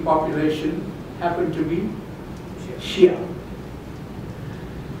majority population happened to be Shia.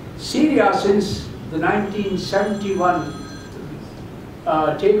 Syria, since the 1971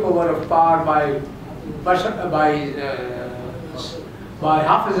 takeover of power by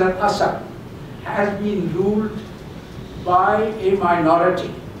Hafiz al-Assad, has been ruled by a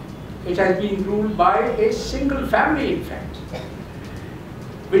minority. It has been ruled by a single family, in fact,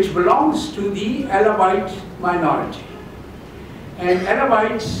 which belongs to the Alawite minority. And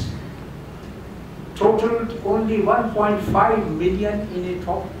Alawites totaled only 1.5 million in a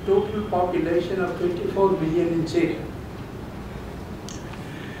total population of 24 million in Syria.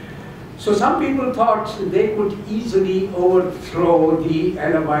 So some people thought they could easily overthrow the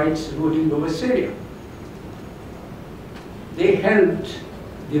Alawites ruling over Syria. They helped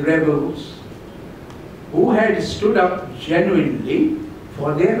the rebels who had stood up genuinely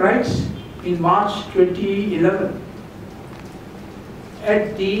for their rights in March 2011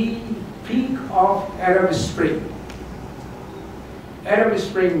 at the peak of Arab Spring. Arab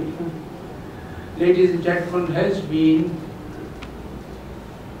Spring, ladies and gentlemen, has been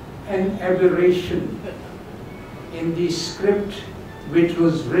an aberration in the script which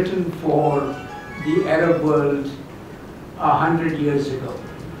was written for the Arab world 100 years ago.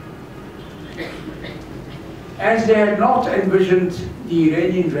 As they had not envisioned the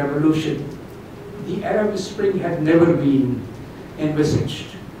Iranian Revolution, the Arab Spring had never been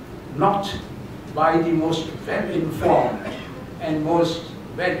envisaged, not by the most well-informed and most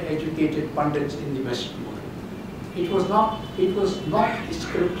well-educated pundits in the Western world. It was not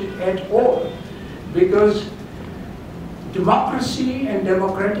scripted at all, because democracy and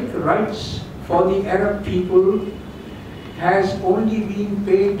democratic rights for the Arab people has only been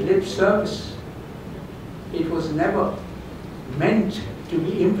paid lip service. It was never meant to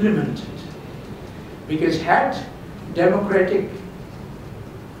be implemented, because had democratic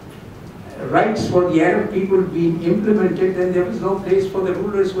rights for the Arab people been implemented, then there was no place for the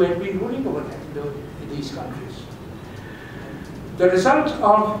rulers who had been ruling over these countries. The result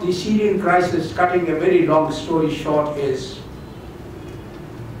of the Syrian crisis, cutting a very long story short, is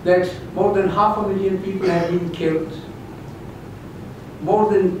that more than 500,000 people have been killed.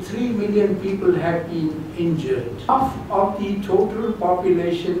 More than 3 million people have been injured. Half of the total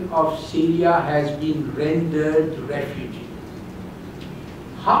population of Syria has been rendered refugee.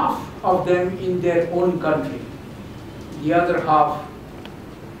 Half of them in their own country. The other half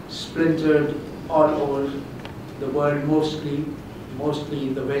splintered all over the world, mostly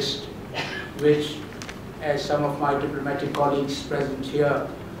in the West, which, as some of my diplomatic colleagues present here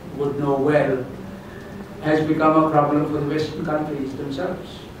would know well, has become a problem for the Western countries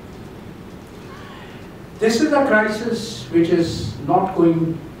themselves. This is a crisis which is not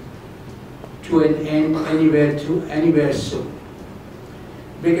going to an end anywhere soon,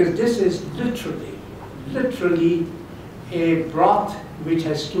 because this is literally a broth which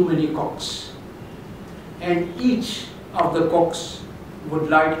has too many cooks, and each of the cooks would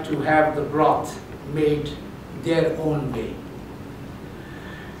like to have the broth made their own way.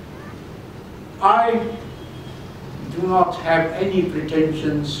 I do not have any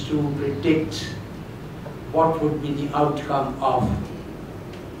pretensions to predict what would be the outcome of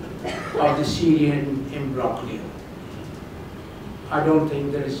the Syrian imbroglio. I don't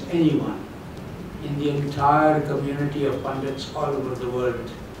think there is anyone in the entire community of pundits all over the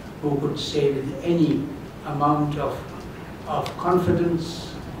world who could say with any amount of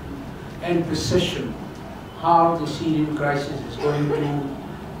confidence and precision how the Syrian crisis is going to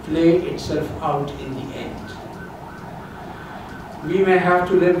play itself out in the end. We may have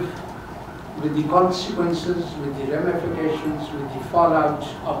to live with the consequences, with the ramifications, with the fallout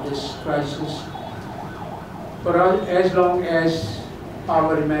of this crisis for as long as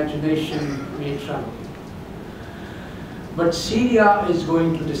our imagination may travel. But Syria is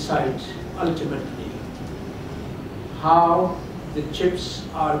going to decide ultimately how the chips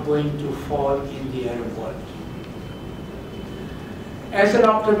are going to fall in the Arab world. As an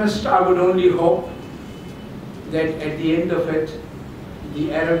optimist, I would only hope that at the end of it,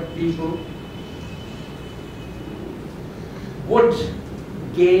 the Arab people would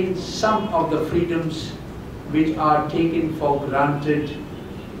gain some of the freedoms which are taken for granted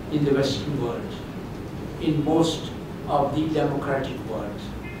in the Western world, in most of the democratic world.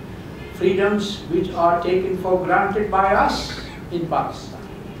 Freedoms which are taken for granted by us in Pakistan.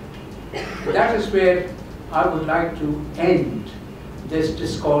 That is where I would like to end this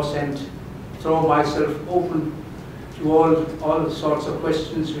discourse and throw myself open to all sorts of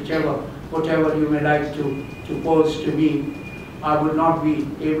questions, whatever you may like to pose to me. I will not be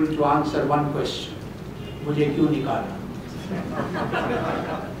able to answer one question. मुझे क्यों निकाला?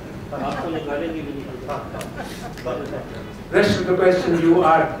 Rest of the question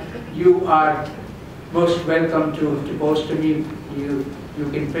you are most welcome to pose to me. You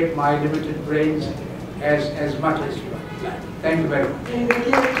can pick my limited brains as much as you like. Thank you very much.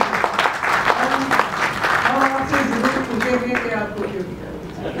 हम आपसे जरूर पूछेंगे कि आपको क्यों निकाला?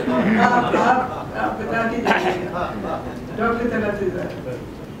 आप बता के जाइएगा। Doctor Talat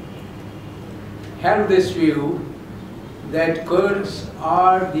have this view that Kurds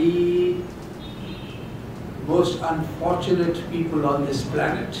are the most unfortunate people on this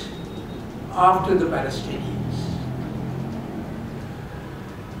planet after the Palestinians.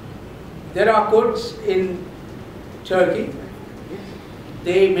 There are Kurds in Turkey.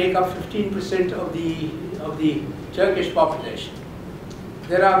 They make up 15% of the Turkish population.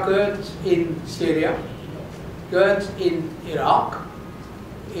 There are Kurds in Syria, Kurds in Iraq,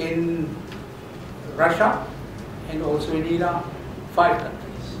 in Russia, and also in Iran, 5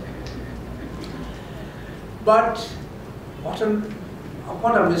 countries. But what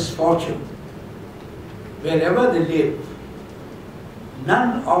a misfortune. Wherever they live,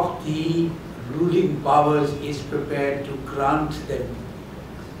 none of the ruling powers is prepared to grant them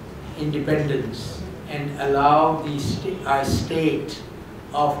independence and allow the state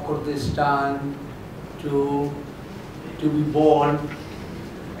of Kurdistan to be born.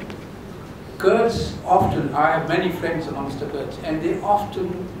 Kurds often, I have many friends amongst the Kurds, and they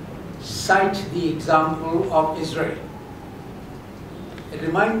often cite the example of Israel,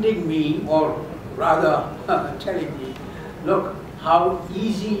 reminding me, or rather telling me, look how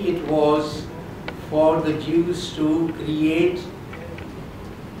easy it was for the Jews to create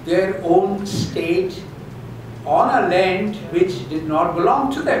their own state on a land which did not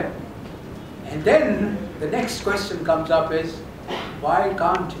belong to them. And then the next question comes up is, why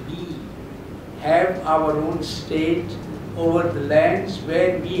can't we have our own state over the lands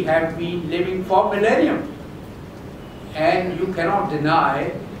where we have been living for millennium? And you cannot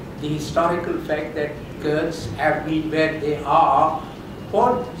deny the historical fact that Kurds have been where they are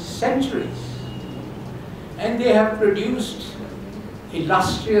for centuries. And they have produced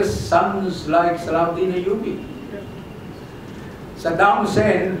illustrious sons like Salahuddin Ayyubi. Saddam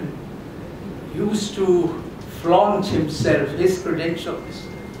Hussein used to flaunt himself, his credentials,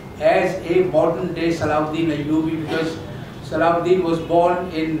 as a modern day Salahuddin Ayyubi, because Salahuddin was born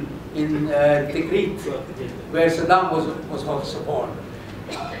in Tikrit, where Saddam was also born.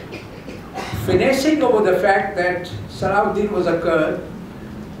 Finessing over the fact that Salahuddin was a Kurd,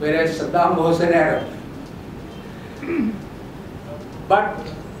 whereas Saddam was an Arab. But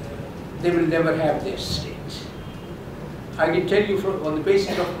they will never have their state. I can tell you on the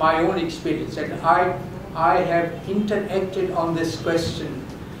basis of my own experience, and I have interacted on this question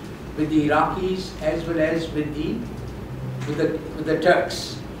with the Iraqis as well as with the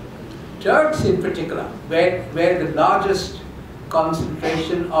Turks. Turks in particular, where the largest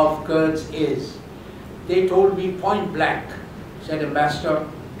concentration of Kurds is, they told me point blank, said, Ambassador,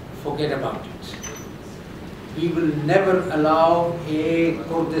 forget about it. We will never allow a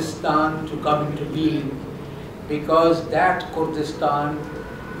Kurdistan to come into being, because that Kurdistan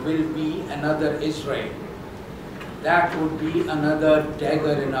will be another Israel. That would be another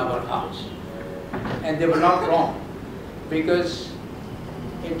dagger in our heart. And they were not wrong, because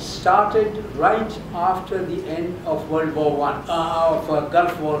it started right after the end of World War I, of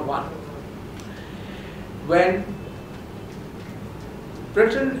Gulf War I, when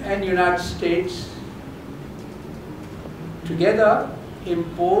Britain and United States together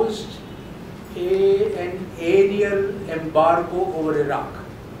imposed an aerial embargo over Iraq.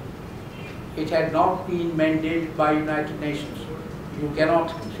 It had not been mandated by United Nations. You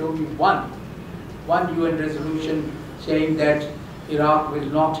cannot show me one UN resolution saying that Iraq will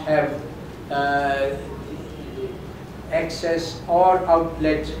not have access or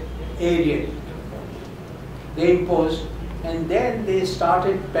outlet aerially. They imposed, and then they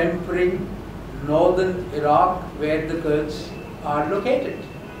started pampering northern Iraq, where the Kurds are located.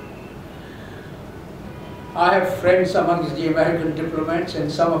 I have friends amongst the American diplomats, and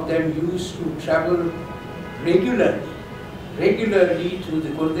some of them used to travel regularly to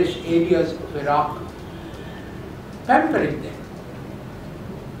the Kurdish areas of Iraq, pampering them.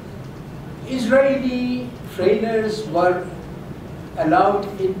 Israeli trainers were allowed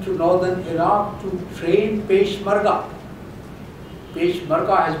into northern Iraq to train Peshmerga.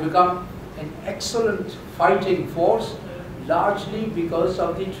 Peshmerga has become an excellent fighting force, largely because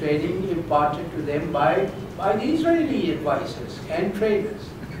of the training imparted to them by the Israeli advisors and trainers.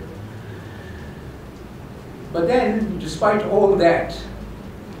 But then, despite all that,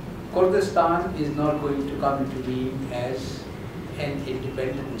 Kurdistan is not going to come into being as an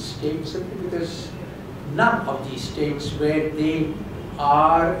independent state, simply because none of these states where they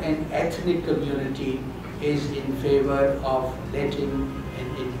are an ethnic community is in favor of letting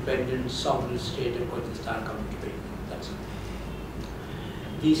an independent sovereign state of Kurdistan come into being. That's it.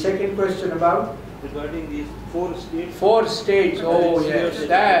 The second question about? Regarding these 4 states. 4 states, oh yes,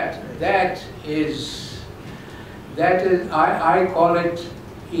 that is, I call it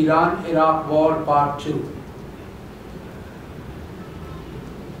Iran-Iraq War Part 2.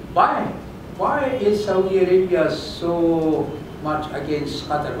 Why is Saudi Arabia so much against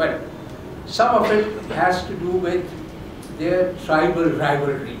Qatar? Well, some of it has to do with their tribal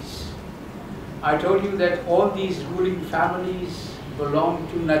rivalries. I told you that all these ruling families belong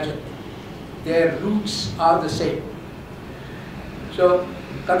to Najd. Their roots are the same. So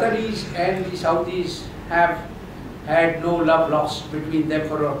Qataris and the Saudis have had no love lost between them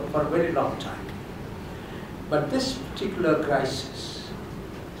for a very long time. But this particular crisis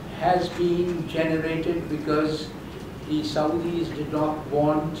has been generated because the Saudis did not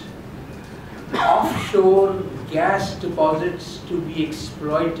want offshore gas deposits to be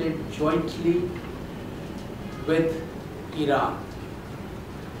exploited jointly with Iran.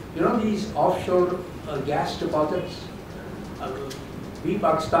 You know, these offshore gas deposits, we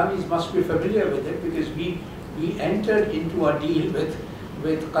Pakistanis must be familiar with it, because we entered into a deal with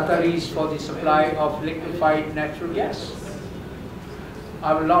Qataris for the supply of liquefied natural gas.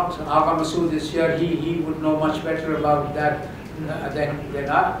 I will not, Agha Masood is here, he would know much better about that than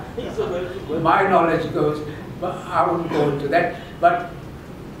I. My knowledge goes, but I won't go into that. But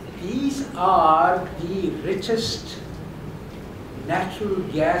these are the richest natural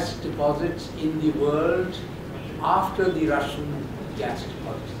gas deposits in the world after the Russian gas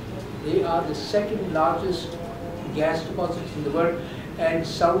deposits. They are the second largest gas deposits in the world, and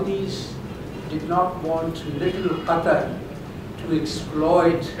Saudis did not want little Qatar to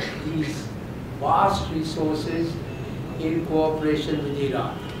exploit these vast resources in cooperation with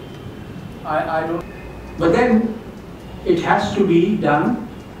Iran. I don't. But then it has to be done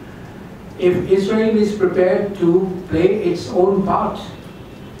if Israel is prepared to play its own part.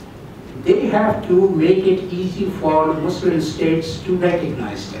 They have to make it easy for Muslim states to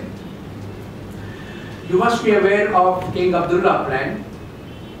recognize them. You must be aware of King Abdullah plan,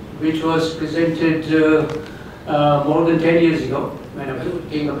 which was presented more than 10 years ago, when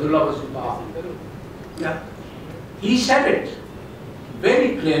King Abdullah was in power. Yeah. He said it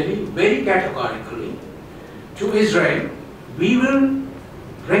very clearly, very categorically to Israel: we will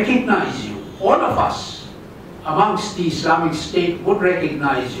recognize you, all of us amongst the Islamic State would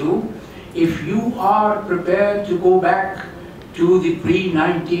recognize you if you are prepared to go back to the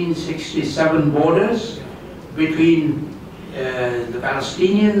pre-1967 borders between the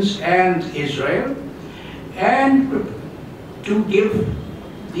Palestinians and Israel, and to give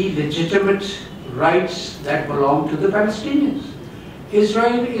the legitimate rights that belong to the Palestinians.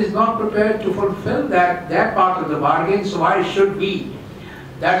 Israel is not prepared to fulfill that part of the bargain, so why should we?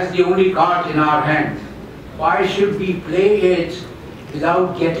 That is the only card in our hand. Why should we play it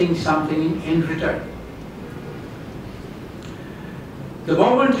without getting something in return? The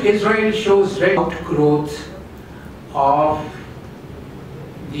moment Israel shows growth of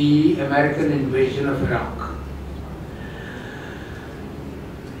the American invasion of Iraq,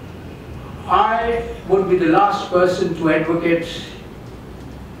 I would be the last person to advocate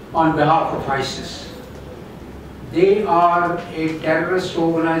on behalf of ISIS. They are a terrorist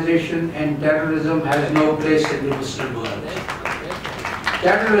organization, and terrorism has no place in the Muslim world.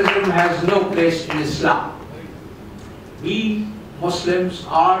 Terrorism has no place in Islam. We Muslims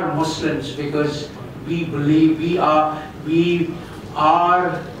are Muslims because we believe we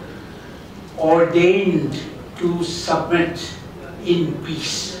are ordained to submit in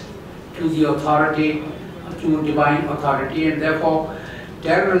peace to the authority, to divine authority, and therefore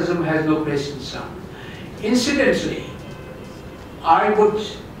terrorism has no place in Islam. Incidentally, I would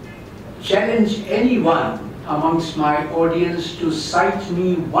challenge anyone amongst my audience to cite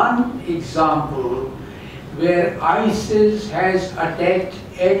me one example where ISIS has attacked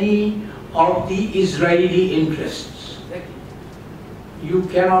any of the Israeli interests. You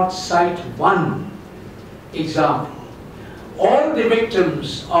cannot cite one example. All the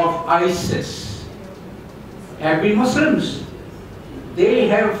victims of ISIS have been Muslims. They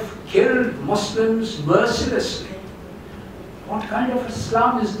have killed Muslims mercilessly. What kind of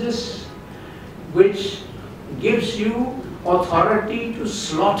Islam is this which gives you authority to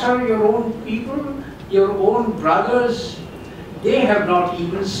slaughter your own people, your own brothers? They have not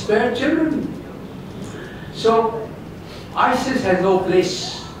even spared children. So ISIS has no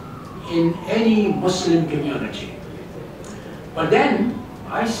place in any Muslim community. But then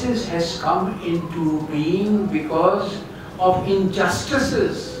ISIS has come into being because of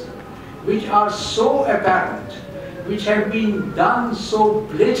injustices which are so apparent, which have been done so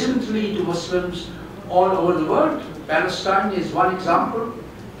blatantly to Muslims all over the world. Palestine is one example,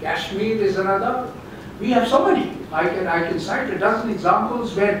 Kashmir is another. We have so many. I can cite a dozen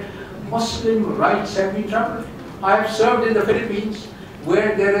examples where Muslim rights have been trampled. I have served in the Philippines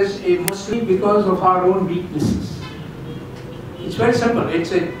where there is a Muslim because of our own weaknesses. It's very simple.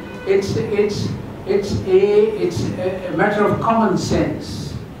 It's a matter of common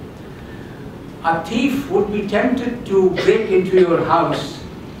sense. A thief would be tempted to break into your house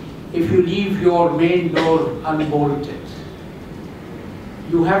if you leave your main door unbolted.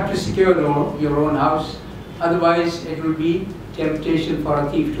 You have to secure your own house, otherwise it will be temptation for a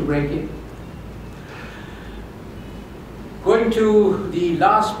thief to break in. Going to the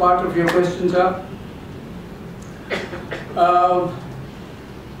last part of your question, sir.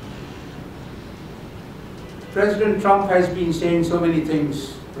 President Trump has been saying so many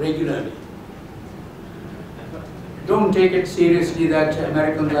things regularly. Don't take it seriously that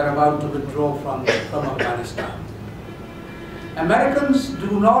Americans are about to withdraw from Afghanistan. Americans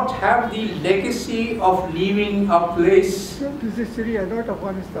do not have the legacy of leaving a place. This is Syria, not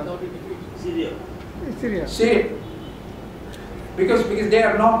Afghanistan. No, Syria. It's Syria. Syria. Because they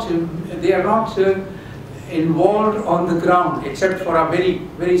are not involved on the ground except for a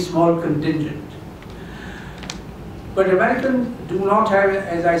very small contingent. But Americans do not have,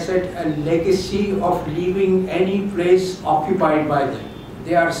 as I said, a legacy of leaving any place occupied by them.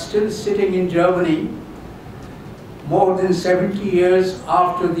 They are still sitting in Germany more than 70 years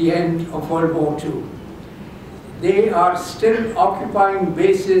after the end of World War II. They are still occupying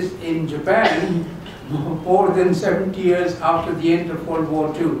bases in Japan more than 70 years after the end of World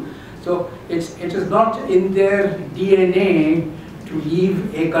War II. So it is not in their DNA to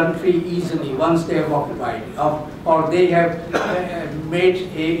leave a country easily once they have occupied or they have made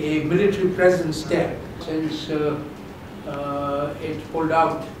a military presence there. Since it pulled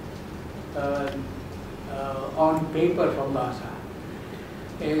out on paper from Gaza.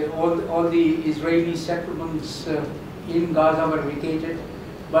 All the Israeli settlements in Gaza were vacated,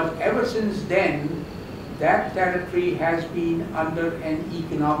 but ever since then that territory has been under an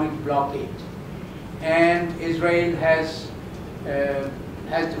economic blockade, and Israel has the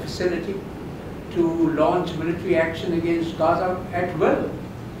facility to launch military action against Gaza at will.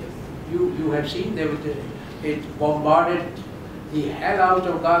 You have seen it bombarded the hell out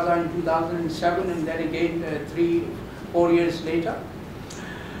of Gaza in 2007 and then again 3-4 years later.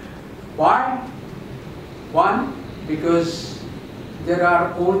 Why? One, because there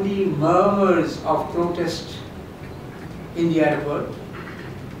are only murmurs of protest in the Arab world,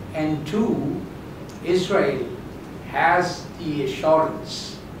 and two, Israel has the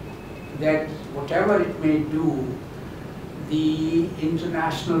assurance that whatever it may do, the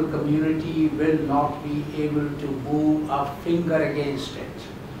international community will not be able to move a finger against it.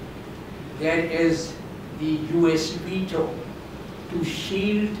 There is the US veto to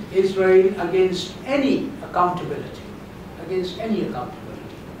shield Israel against any accountability,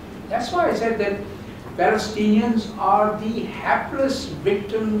 That's why I said that Palestinians are the hapless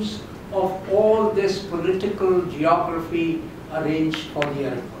victims of all this political geography arranged for the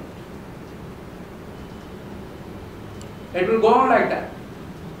Arab world. It will go on like that.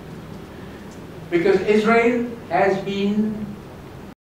 Because Israel has been